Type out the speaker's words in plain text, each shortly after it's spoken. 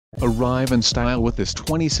Arrive in style with this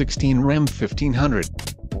 2016 Ram 1500.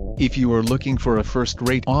 If you are looking for a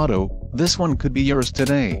first-rate auto, this one could be yours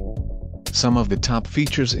today. Some of the top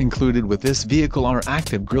features included with this vehicle are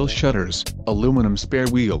active grille shutters, aluminum spare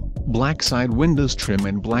wheel, black side windows trim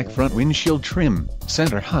and black front windshield trim,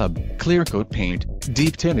 center hub, clear coat paint,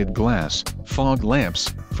 deep tinted glass, fog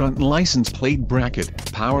lamps, front license plate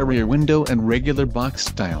bracket, power rear window and regular box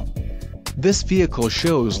style. This vehicle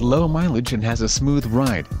shows low mileage and has a smooth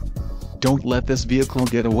ride. Don't let this vehicle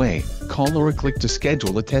get away. Call or click to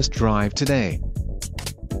schedule a test drive today.